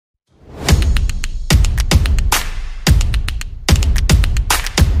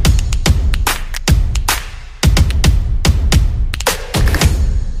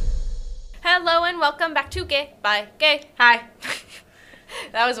come back too, gay. Bye, gay. Hi.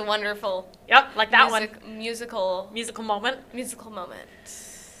 That was a wonderful Yep, like that musical moment.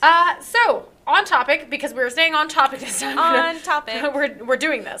 So, on topic, because we were staying on topic this time. On topic. we're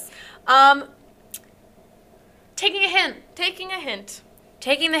doing this. Taking a hint.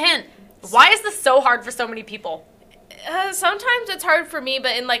 Taking the hint. Why is this so hard for so many people? Sometimes it's hard for me,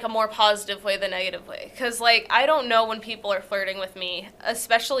 but in, like, a more positive way than negative way. Because, like, I don't know when people are flirting with me,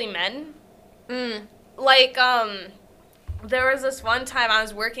 especially men. Like, there was this one time I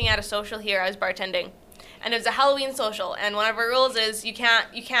was working at a social here. I was bartending. And it was a Halloween social. And one of our rules is you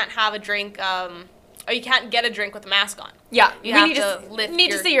can't have a drink, or you can't get a drink with a mask on. Yeah, You we have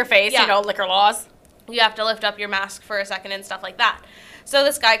need to see your face, Yeah. liquor laws. You have to lift up your mask for a second and stuff like that. So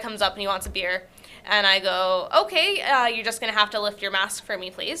this guy comes up and he wants a beer. And I go, okay, you're just going to have to lift your mask for me,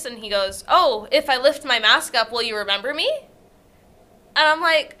 please. And he goes, oh, if I lift my mask up, will you remember me? And I'm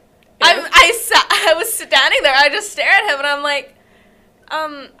like, I was standing there. I just stare at him and I'm like,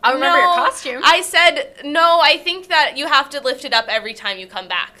 I remember your costume. I said, no, I think that you have to lift it up every time you come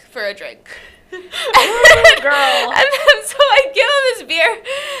back for a drink. Ooh, girl. And then so I give him his beer.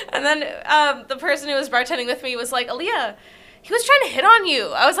 And then the person who was bartending with me was like, Aaliyah, he was trying to hit on you.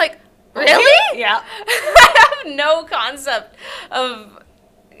 I was like, really? Yeah. I have no concept of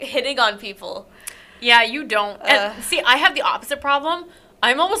hitting on people. Yeah, you don't. And see, I have the opposite problem.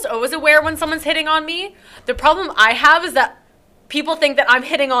 I'm almost always aware when someone's hitting on me. The problem I have is that people think that I'm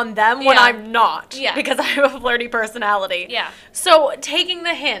hitting on them when I'm not. Yeah. Because I have a flirty personality. Yeah. So, taking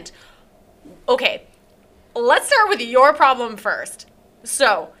the hint. Okay, let's start with your problem first.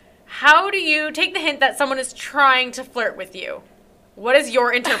 So, how do you take the hint that someone is trying to flirt with you? What is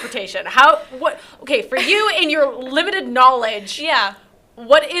your interpretation? Okay, for you, in your limited knowledge, Yeah.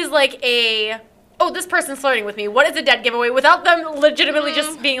 what is like this person's flirting with me. What is a dead giveaway without them legitimately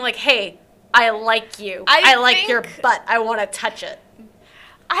just being like, hey, I like you. I like your butt. I want to touch it.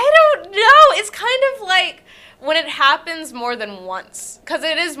 I don't know. It's kind of like when it happens more than once. Because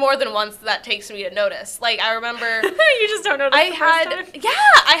it is more than once that takes me to notice. Like, I remember... You just don't notice the first time?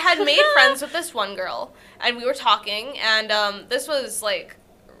 I had made friends with this one girl. And we were talking. And this was, like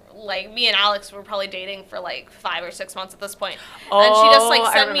me and Alex were probably dating for, like, 5 or 6 months at this point. And she just,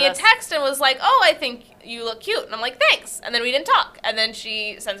 like, sent me a text and was like, oh, I think you look cute. And I'm like, thanks. And then we didn't talk. And then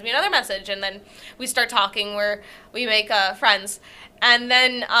she sends me another message. And then we start talking where we make friends. And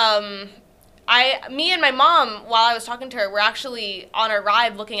then me and my mom, while I was talking to her, were actually on a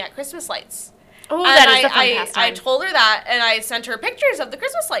ride looking at Christmas lights. Oh, that is a fun pastime. I told her that, and I sent her pictures of the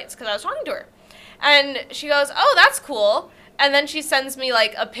Christmas lights because I was talking to her. And she goes, oh, that's cool. And then she sends me,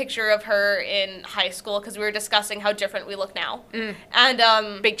 like, a picture of her in high school because we were discussing how different we look now.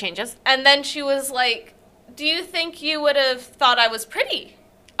 And big changes. And then she was like, do you think you would have thought I was pretty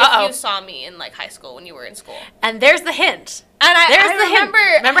if you saw me in, like, high school when you were in school? And there's the hint. And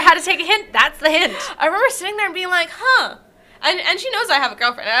I remember how to take a hint? That's the hint. I remember sitting there and being like, huh. And she knows I have a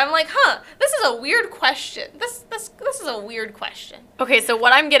girlfriend. And I'm like, huh, this is a weird question. This is a weird question. Okay, so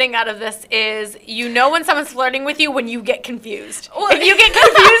what I'm getting out of this is when someone's flirting with you when you get confused. Well, if you get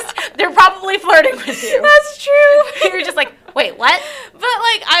confused, they're probably flirting with you. That's true. You're just like, wait, what? But,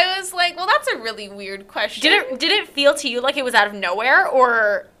 like, I was like, well, that's a really weird question. Did it feel to you like it was out of nowhere,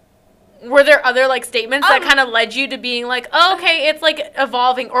 or were there other, like, statements that kind of led you to being like, oh, okay, it's, like,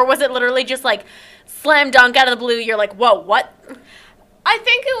 evolving, or was it literally just, like, slam dunk out of the blue, you're like, whoa, what? I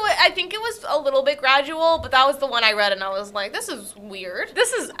think it was a little bit gradual, but that was the one I read, and I was like, this is weird.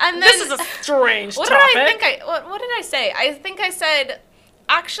 This is a strange topic. What did I say? I think I said,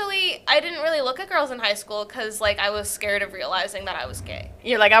 actually, I didn't really look at girls in high school because, like, I was scared of realizing that I was gay.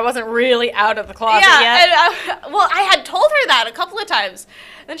 You're like, I wasn't really out of the closet yet. And I had told her that a couple of times.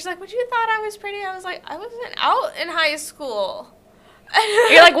 And she's like, but you thought I was pretty? I was like, I wasn't out in high school.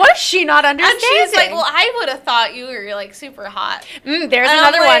 You're like, what is she not understanding? And she's like, well, I would have thought you were, like, super hot. There's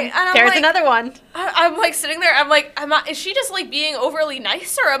another one. There's another one. I'm, like, sitting there. I'm like, is she just, like, being overly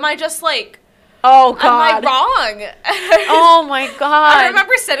nice? Or am I just, like... Oh, God. Am I wrong? Oh, my God. I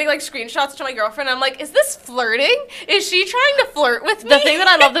remember sending, like, screenshots to my girlfriend. I'm like, is this flirting? Is she trying to flirt with me? The thing that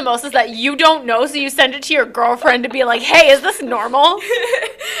I love the most is that you don't know, so you send it to your girlfriend to be like, hey, is this normal?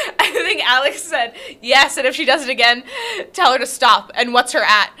 I think Alex said, yes, and if she does it again, tell her to stop, and what's her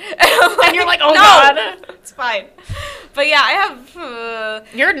at? And you're like, oh, no, God. It's fine. But, yeah, I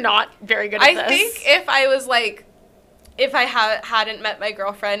have... You're not very good at this. I think if I was, like... If I hadn't met my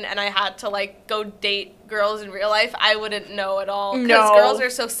girlfriend and I had to, like, go date girls in real life, I wouldn't know at all. Because girls are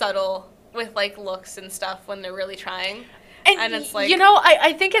so subtle with, like, looks and stuff when they're really trying. And it's like...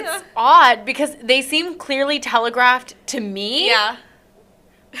 I think it's odd because they seem clearly telegraphed to me. Yeah.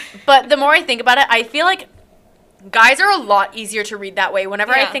 But the more I think about it, I feel like guys are a lot easier to read that way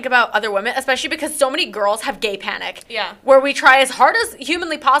whenever I think about other women, especially because so many girls have gay panic. Yeah. Where we try as hard as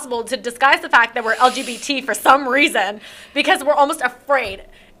humanly possible to disguise the fact that we're LGBT for some reason because we're almost afraid.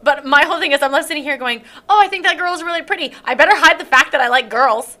 But my whole thing is I'm sitting here going, oh, I think that girl's really pretty. I better hide the fact that I like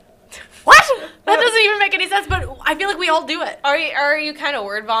girls. What? That doesn't even make any sense, but I feel like we all do it. Are you kind of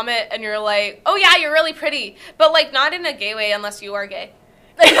word vomit and you're like, oh yeah, you're really pretty, but like not in a gay way unless you are gay.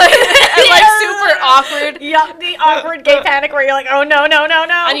 And like super awkward. Yeah, the awkward gay panic where you're like, oh no.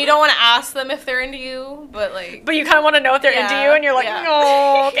 And you don't want to ask them if they're into you, but like. But you kind of want to know if they're into you, and you're like,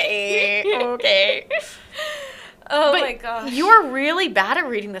 no, okay. Oh my gosh. You are really bad at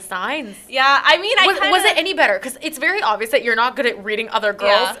reading the signs. Yeah, I mean, was it any better? Because it's very obvious that you're not good at reading other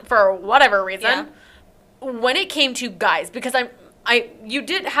girls for whatever reason. Yeah. When it came to guys, because you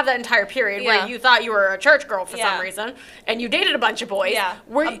did have that entire period where you thought you were a church girl for some reason, and you dated a bunch of boys. Yeah,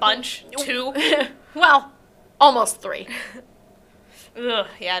 a bunch? 2? Well, almost 3. Ugh,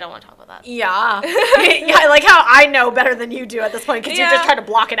 yeah, I don't want to talk about that. Yeah. Yeah, I like how I know better than you do at this point because you just try to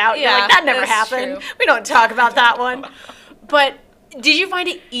block it out. Yeah, you're like, that never happened. True. We don't talk about that one. But did you find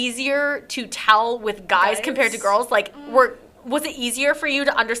it easier to tell with guys compared to girls? Like, was it easier for you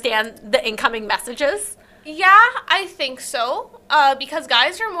to understand the incoming messages? Yeah, I think so. Because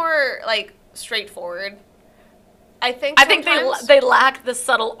guys are more, like, straightforward. I think they lack the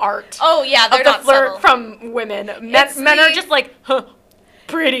subtle art. Oh, yeah, they're not flirt subtle. From women. Men are just like, huh,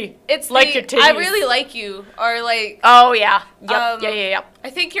 pretty. It's like your titties. I really like you, or like. Oh yeah. Yep. Yeah. I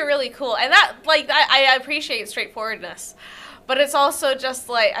think you're really cool, and that I appreciate straightforwardness, but it's also just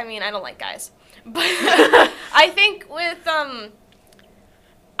like I mean I don't like guys, but I think with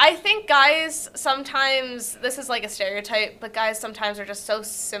I think guys sometimes, this is like a stereotype, but guys sometimes are just so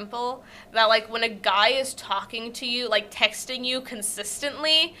simple that like when a guy is talking to you, like texting you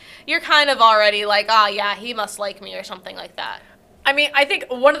consistently, you're kind of already like, ah, yeah, he must like me or something like that. I mean, I think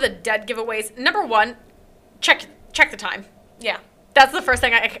one of the dead giveaways, number one, check the time. Yeah. That's the first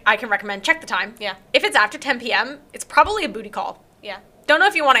thing I can recommend. Check the time. Yeah. If it's after 10 p.m., it's probably a booty call. Yeah. Don't know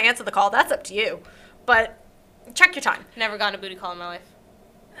if you want to answer the call. That's up to you. But check your time. Never gotten a booty call in my life.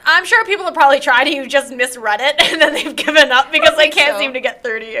 I'm sure people have probably tried and you just misread it and then they've given up because they can't seem to get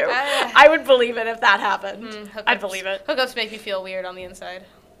through to you. I would believe it if that happened. I'd believe it. Hookups make me feel weird on the inside.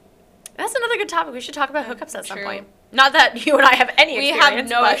 That's another good topic. We should talk about hookups at some point. Not that you and I have any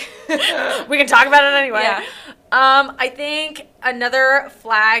experience, but we can talk about it anyway. Yeah. I think another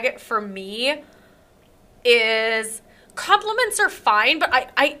flag for me is compliments are fine, but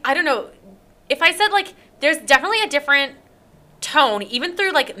I don't know. If I said, like, there's definitely a different tone, even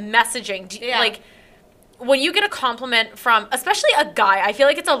through, like, messaging. Like, when you get a compliment from, especially a guy, I feel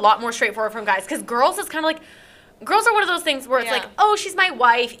like it's a lot more straightforward from guys, because girls is kind of like, girls are one of those things where it's like, oh, she's my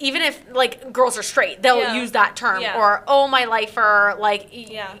wife, even if, like, girls are straight, they'll use that term, or, oh, my lifer, like,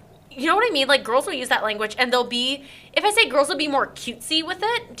 you know what I mean? Like, girls will use that language, and they'll be, if I say girls will be more cutesy with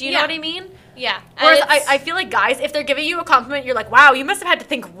it, do you know what I mean? Yeah. Whereas I feel like guys, if they're giving you a compliment, you're like, wow, you must have had to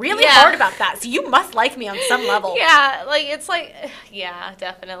think really hard about that, so you must like me on some level. Yeah, like, it's like, yeah,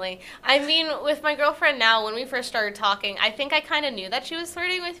 definitely. I mean, with my girlfriend now, when we first started talking, I think I kind of knew that she was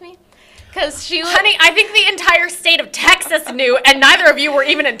flirting with me. Because she was... Honey, I think the entire state of Texas knew, and neither of you were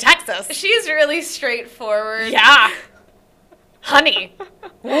even in Texas. She's really straightforward. Yeah. Honey.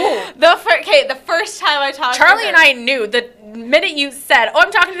 The first time I talked to her... Charlie and I knew the minute you said, oh,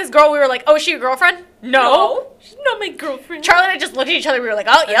 I'm talking to this girl, we were like, oh, is she your girlfriend? No. She's not my girlfriend. Charlie and I just looked at each other, we were like,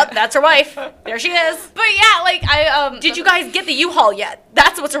 oh, yep, that's her wife. There she is. But yeah, like, Did you guys get the U-Haul yet?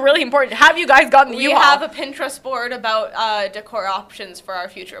 That's what's really important. Have you guys gotten the U-Haul? We have a Pinterest board about decor options for our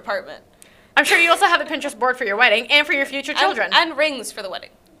future apartment. I'm sure you also have a Pinterest board for your wedding and for your future children. And rings for the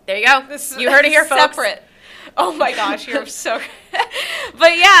wedding. There you go. You heard it here, folks. Separate. Oh my gosh, you're so...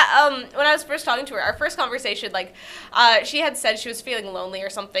 But yeah, when I was first talking to her, our first conversation, like, she had said she was feeling lonely or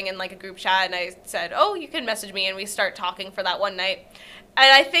something in, like, a group chat, and I said, oh, you can message me, and we start talking for that one night.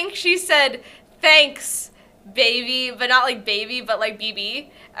 And I think she said, thanks, baby, but not like baby, but like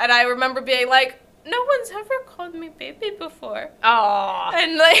BB. And I remember being like, no one's ever called me baby before. Aww.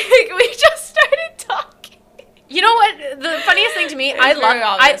 And, like, we just started talking. You know what? The funniest thing to me, I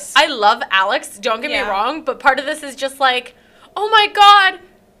love Alex, don't get me wrong, but part of this is just like, oh my God,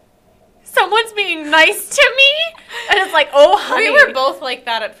 someone's being nice to me? And it's like, oh, honey. We were both like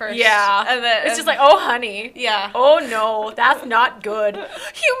that at first. Yeah. And then, it's just like, oh, honey. Yeah. Oh, no, that's not good.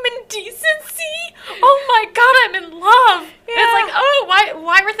 Human decency? Oh, my God, I'm in love. Yeah. It's like, oh,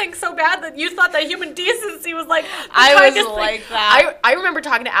 why were things so bad that you thought that human decency was like I was like that. I remember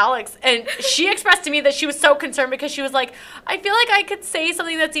talking to Alex, and she expressed to me that she was so concerned because she was like, I feel like I could say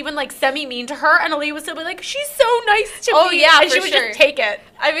something that's even like semi-mean to her, and Aaliyah was simply like, she's so nice to me. Oh, yeah, and she would just take it.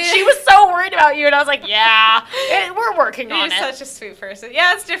 I mean, she was so worried about you, and I was like, yeah, we're working on it. You're such a sweet person.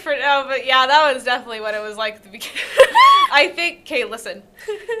 Yeah, it's different now, but yeah, that was definitely what it was like at the beginning. I think, okay, listen.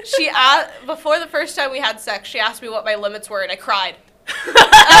 She asked, before the first time we had sex, she asked me what my limits were, and I cried.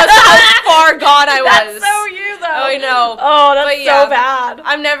 That's how far gone I was. That's so you, though. Oh, I know. Oh, that's so bad.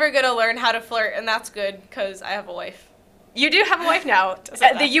 I'm never going to learn how to flirt, and that's good, because I have a wife. You do have a wife now.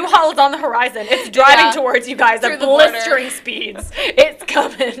 The U-Haul is on the horizon. It's driving towards you guys at blistering speeds. It's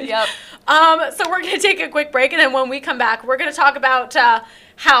coming. Yep. So we're going to take a quick break, and then when we come back, we're going to talk about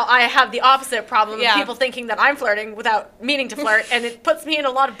how I have the opposite problem of people thinking that I'm flirting without meaning to flirt, and it puts me in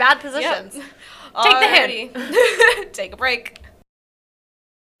a lot of bad positions. Yep. Take the hint. Take a break.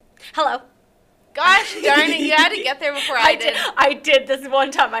 Hello. Gosh darn it, you had to get there before I did. I did this one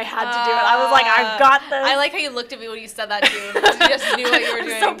time. I had to do it. I was like, I've got this. I like how you looked at me when you said that, too. You just knew what you were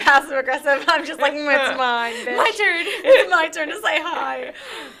doing. So passive-aggressive. I'm just like, it's mine, bitch. My turn. It's my turn to say hi.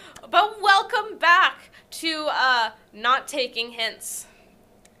 But welcome back to not taking hints.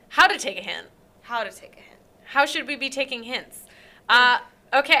 How to take a hint. How to take a hint. How should we be taking hints?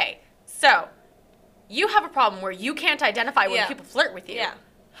 Okay, so you have a problem where you can't identify when people flirt with you. Yeah.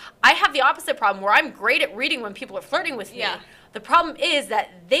 I have the opposite problem where I'm great at reading when people are flirting with me. Yeah. The problem is that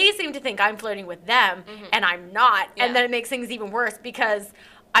they seem to think I'm flirting with them, and I'm not. Yeah. And then it makes things even worse because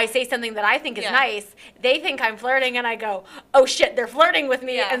I say something that I think is nice. They think I'm flirting, and I go, oh, shit, they're flirting with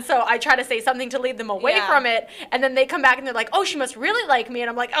me. Yeah. And so I try to say something to lead them away from it. And then they come back, and they're like, oh, she must really like me. And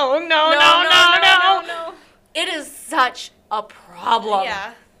I'm like, oh, no. It is such a problem.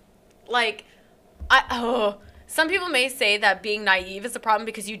 Yeah. Like, some people may say that being naive is a problem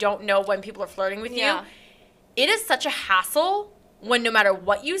because you don't know when people are flirting with you. It is such a hassle when no matter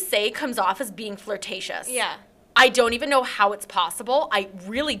what you say comes off as being flirtatious. Yeah. I don't even know how it's possible. I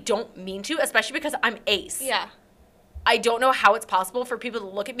really don't mean to, especially because I'm ace. Yeah. I don't know how it's possible for people to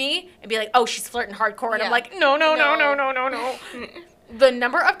look at me and be like, oh, she's flirting hardcore. And I'm like, no. The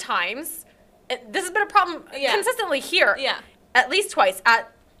number of times, this has been a problem consistently here. Yeah. At least twice.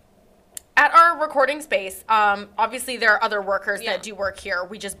 At our recording space, obviously there are other workers that do work here.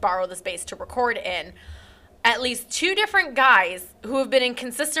 We just borrow the space to record in. At least 2 different guys who have been in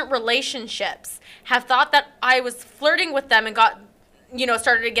consistent relationships have thought that I was flirting with them and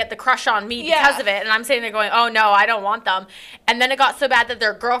started to get the crush on me because of it. And I'm sitting there going, oh, no, I don't want them. And then it got so bad that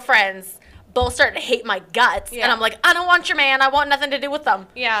their girlfriends both started to hate my guts. Yeah. And I'm like, I don't want your man. I want nothing to do with them.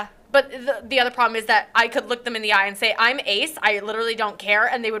 Yeah. But the other problem is that I could look them in the eye and say, I'm ace. I literally don't care.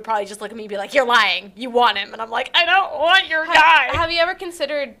 And they would probably just look at me and be like, you're lying. You want him. And I'm like, I don't want your guy. Have you ever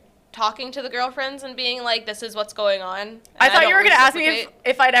considered talking to the girlfriends and being like, this is what's going on? I thought you were going to ask me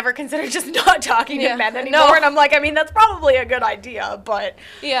if I'd ever considered just not talking to men anymore. No. And I'm like, I mean, that's probably a good idea, but...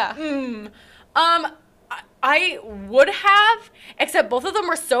 Yeah. I would have, except both of them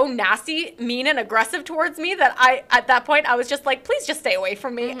were so nasty, mean, and aggressive towards me that at that point, I was just like, please just stay away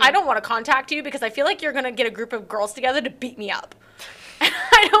from me. I don't want to contact you because I feel like you're going to get a group of girls together to beat me up. And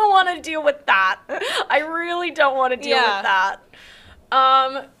I don't want to deal with that. I really don't want to deal with that.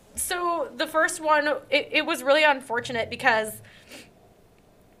 So the first one, it was really unfortunate because,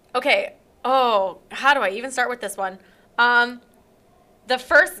 how do I even start with this one? The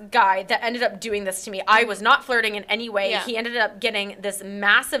first guy that ended up doing this to me, I was not flirting in any way. Yeah. He ended up getting this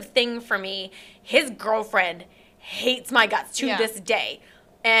massive thing for me. His girlfriend hates my guts to this day.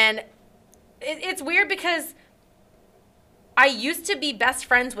 And it's weird because I used to be best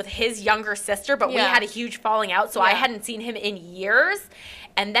friends with his younger sister, but we had a huge falling out, so I hadn't seen him in years.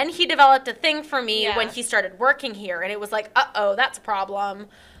 And then he developed a thing for me when he started working here, and it was like, uh-oh, that's a problem.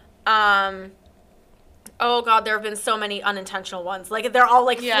 Oh, God, there have been so many unintentional ones. Like, they're all,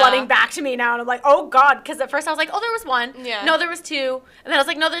 flooding back to me now. And I'm like, oh, God. Because at first I was like, oh, there was 1. Yeah. No, there was 2. And then I was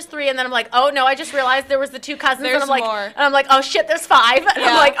like, no, there's 3. And then I'm like, oh, no, I just realized there was the 2 cousins. There's and I'm more. And I'm like, oh, shit, there's 5. And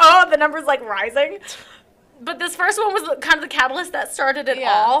I'm like, oh, the number's, rising. But this first one was kind of the catalyst that started it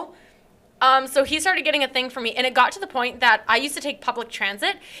all. So he started getting a thing for me, and it got to the point that I used to take public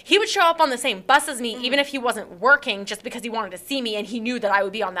transit. He would show up on the same bus as me, even if he wasn't working, just because he wanted to see me, and he knew that I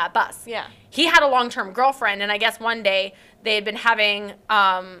would be on that bus. Yeah. He had a long-term girlfriend, and I guess one day they had been having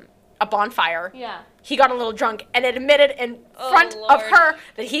a bonfire. Yeah. he got a little drunk and admitted in front of her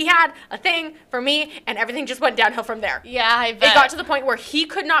that he had a thing for me, and everything just went downhill from there. Yeah, I bet. It got to the point where he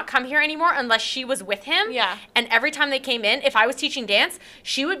could not come here anymore unless she was with him. Yeah. And every time they came in, if I was teaching dance,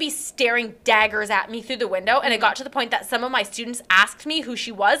 she would be staring daggers at me through the window, and it got to the point that some of my students asked me who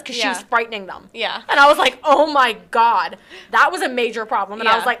she was because she was frightening them. Yeah. And I was like, oh my God, that was a major problem. And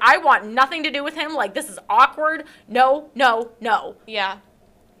I was like, I want nothing to do with him. Like, this is awkward. No, no, no. Yeah.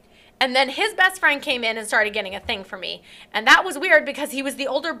 And then his best friend came in and started getting a thing for me. And that was weird because he was the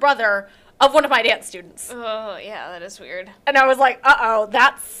older brother of one of my dance students. Oh, yeah, that is weird. And I was like, uh-oh,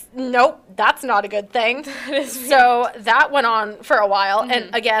 that's not a good thing. So that went on for a while. Mm-hmm.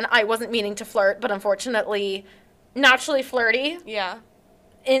 And again, I wasn't meaning to flirt, but unfortunately, naturally flirty. Yeah.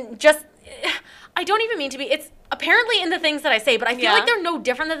 And just, I don't even mean to be. It's apparently in the things that I say, but I feel like they're no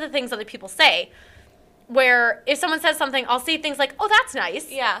different than the things other people say. Where if someone says something, I'll say things like, oh, that's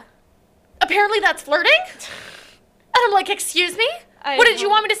nice. Yeah. Apparently that's flirting. And I'm like, excuse me? What did you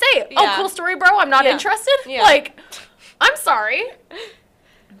want me to say? Yeah. Oh, cool story, bro. I'm not interested? Yeah. Like, I'm sorry.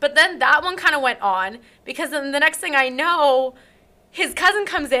 But then that one kind of went on because then the next thing I know, his cousin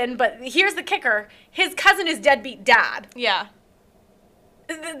comes in, but here's the kicker. His cousin is deadbeat dad. Yeah.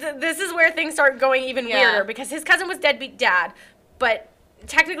 This is where things start going even weirder because his cousin was deadbeat dad, but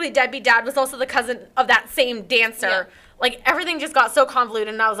technically deadbeat dad was also the cousin of that same dancer. Yeah. Like, everything just got so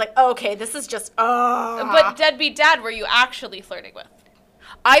convoluted, and I was like, oh, okay, this is just, But deadbeat dad, were you actually flirting with?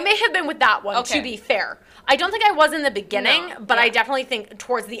 I may have been with that one, to be fair. I don't think I was in the beginning, but I definitely think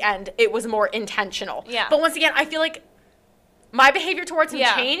towards the end it was more intentional. Yeah. But once again, I feel like my behavior towards him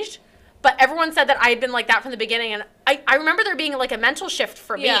changed, but everyone said that I had been like that from the beginning, and I remember there being, like, a mental shift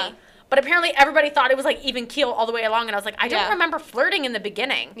for me. But apparently everybody thought it was, like, even keel all the way along, and I was like, I don't remember flirting in the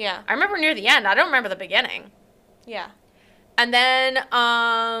beginning. Yeah. I remember near the end. I don't remember the beginning. Yeah. And then,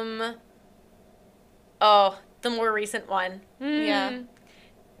 the more recent one. Yeah.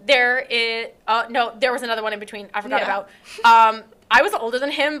 There was another one in between I forgot about. I was older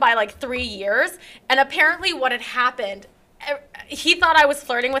than him by like 3 years, and apparently what had happened, he thought I was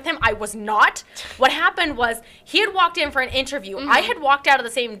flirting with him. I was not. What happened was he had walked in for an interview. I had walked out of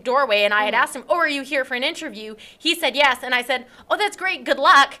the same doorway, and I had asked him, oh, are you here for an interview? He said yes, and I said, oh, that's great, good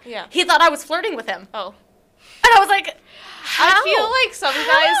luck. Yeah. He thought I was flirting with him. Oh. And I was like, how? I feel like some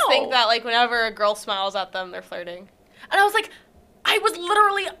guys think that, like, whenever a girl smiles at them, they're flirting. And I was like, I was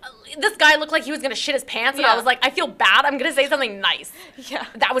literally, this guy looked like he was going to shit his pants, and I was like, I feel bad. I'm going to say something nice. Yeah.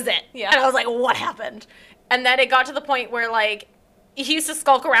 That was it. Yeah. And I was like, what happened? And then it got to the point where, like, he used to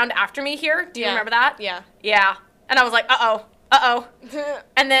skulk around after me here. Do you remember that? Yeah. Yeah. And I was like, uh-oh.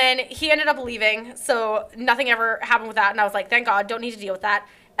 And then he ended up leaving, so nothing ever happened with that. And I was like, thank God, don't need to deal with that.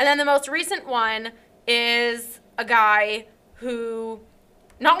 And then the most recent one is a guy who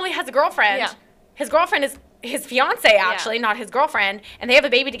not only has a girlfriend, his girlfriend is his fiance, actually, not his girlfriend, and they have a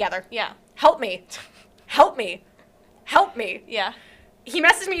baby together. Yeah. Help me. Help me. Help me. Yeah. He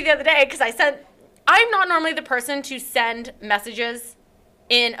messaged me the other day because I'm not normally the person to send messages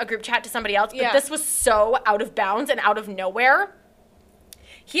in a group chat to somebody else, but this was so out of bounds and out of nowhere.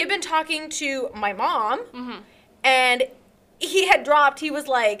 He had been talking to my mom, and he had dropped, he was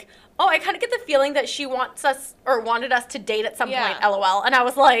like, oh, I kind of get the feeling that she wants us or wanted us to date at some point, LOL. And I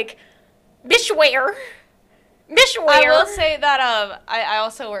was like, bish where? Bish where? I will say that I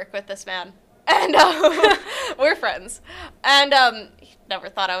also work with this man. And we're friends. And he never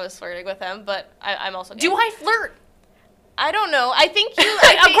thought I was flirting with him, but I'm also gay. Do I flirt? I don't know. I think you...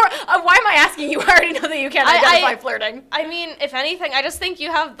 why am I asking you? I already know that you can't identify flirting. I mean, if anything, I just think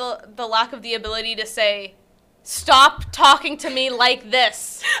you have the lack of the ability to say... Stop talking to me like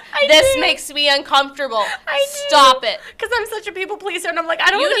this. This makes me uncomfortable. Stop it. Because I'm such a people pleaser, and I'm like, I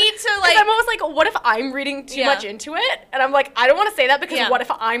don't. You need to like. I'm almost like, what if I'm reading too much into it? And I'm like, I don't want to say that because what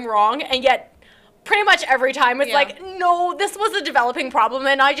if I'm wrong? And yet, pretty much every time it's like, no, this was a developing problem,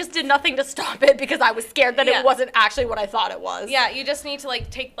 and I just did nothing to stop it because I was scared that it wasn't actually what I thought it was. Yeah, you just need to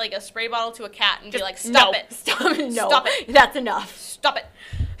like take like a spray bottle to a cat and just be like, stop it. Stop it. No. Stop it. That's enough. Stop it.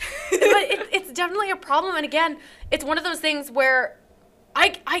 But it's definitely a problem, and again, it's one of those things where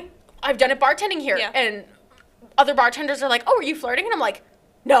I've done it bartending here, and other bartenders are like, oh, are you flirting? And I'm like,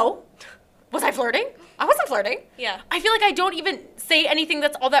 no. Was I flirting? I wasn't flirting. Yeah. I feel like I don't even say anything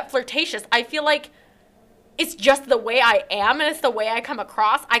that's all that flirtatious. I feel like it's just the way I am, and it's the way I come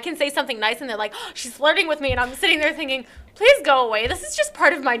across. I can say something nice, and they're like, oh, she's flirting with me, and I'm sitting there thinking, please go away. This is just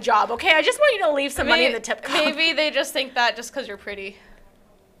part of my job, okay? I just want you to leave some money in the tip cup. Maybe they just think that just because you're pretty.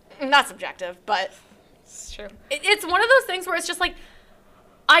 Not subjective, but it's true. It's one of those things where it's just like,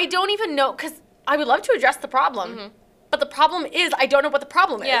 I don't even know, because I would love to address the problem, but the problem is I don't know what the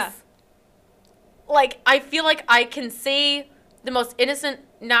problem is. like, I feel like I can say the most innocent,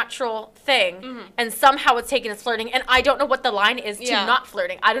 natural thing, and somehow it's taken as flirting, and I don't know what the line is to not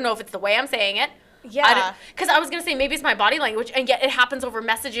flirting. I don't know if it's the way I'm saying it. Yeah. Because I was going to say maybe it's my body language, and yet it happens over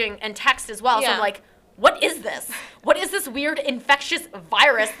messaging and text as well. Yeah. So I'm like, what is this? What is this weird infectious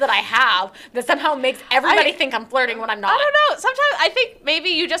virus that I have that somehow makes everybody think I'm flirting when I'm not? I don't know. Sometimes I think maybe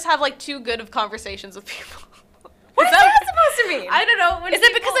you just have like too good of conversations with people. What is that supposed to mean? I don't know.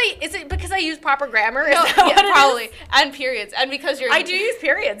 Is it because I use proper grammar? No, Is that what it probably. is? And periods. And because you're... I do use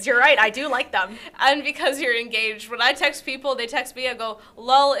periods. You're right. I do like them. And because you're engaged. When I text people, they text me, I go,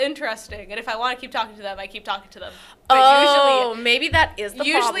 lol, interesting. And if I want to keep talking to them, I keep talking to them. But usually, maybe that is the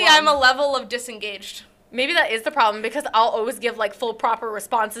problem. Usually I'm a level of disengaged. Maybe that is the problem because I'll always give like full proper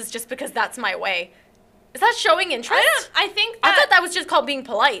responses just because that's my way. Is that showing interest? I think I thought that was just called being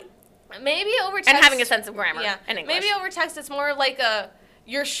polite. Maybe over text. And having a sense of grammar and English. Maybe over text it's more like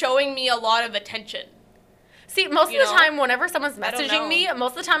you're showing me a lot of attention. See, most of the time, whenever someone's messaging me,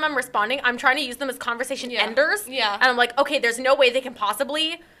 most of the time I'm responding, I'm trying to use them as conversation enders. Yeah. And I'm like, okay, there's no way they can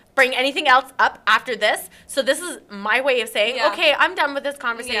possibly bring anything else up after this. So this is my way of saying, okay, I'm done with this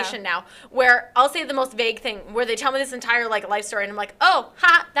conversation now. Where I'll say the most vague thing, where they tell me this entire like life story, and I'm like, oh,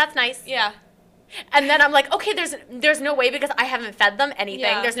 ha, that's nice. Yeah. And then I'm like, okay, there's no way because I haven't fed them anything.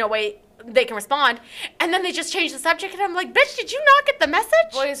 Yeah. There's no way they can respond. And then they just change the subject, and I'm like, bitch, did you not get the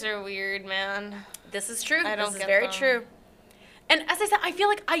message? Boys are weird, man. This is true. This is very true. And as I said, I feel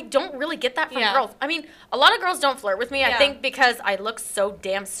like I don't really get that from girls. I mean, a lot of girls don't flirt with me, I think, because I look so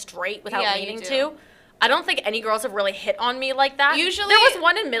damn straight without meaning to. I don't think any girls have really hit on me like that. Usually, there was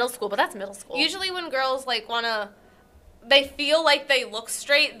one in middle school, but that's middle school. Usually when girls, like, they feel like they look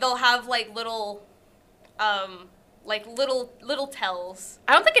straight, they'll have, like, little tells.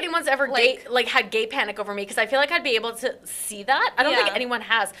 I don't think anyone's ever had gay panic over me because I feel like I'd be able to see that. I don't think anyone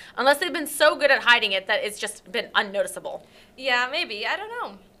has, unless they've been so good at hiding it that it's just been unnoticeable. Yeah, maybe. I don't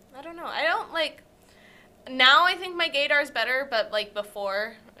know. I don't, like... Now I think my gaydar is better, but, like,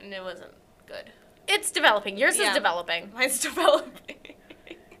 before, and it wasn't good. It's developing. Yours is developing. Mine's developing.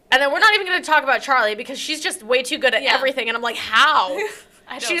 And then we're not even going to talk about Charlie because she's just way too good at everything. And I'm like, how?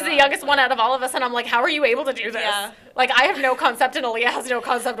 She's the youngest one out of all of us. And I'm like, how are you able to do this? Yeah. Like, I have no concept and Aaliyah has no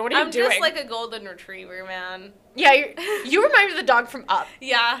concept. What are you doing? I'm just like a golden retriever, man. Yeah, you remind me of the dog from Up.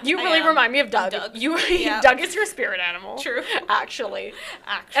 Yeah. You really remind me of Doug. Doug is your spirit animal. True. Actually.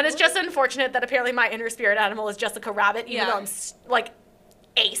 And it's just unfortunate that apparently my inner spirit animal is Jessica Rabbit, even though I'm like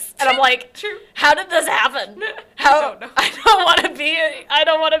Ace. And I'm like, how did this happen? I don't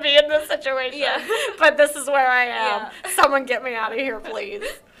want to be in this situation. Yeah. But this is where I am. Yeah. Someone get me out of here, please.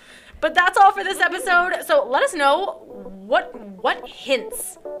 But that's all for this episode. So let us know what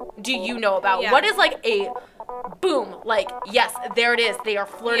hints do you know about? Yeah. What is like a boom, like, yes, there it is. They are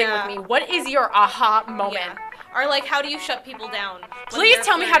flirting with me. What is your aha moment? Yeah. Or, like, how do you shut people down? Please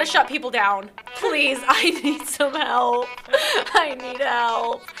tell me how to shut people down. Please, I need some help. I need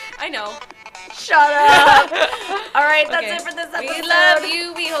help. I know. Shut up. All right, that's it for this episode. We love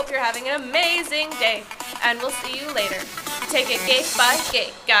you. We hope you're having an amazing day. And we'll see you later. Take it gay by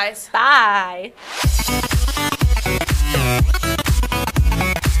gay, guys. Bye.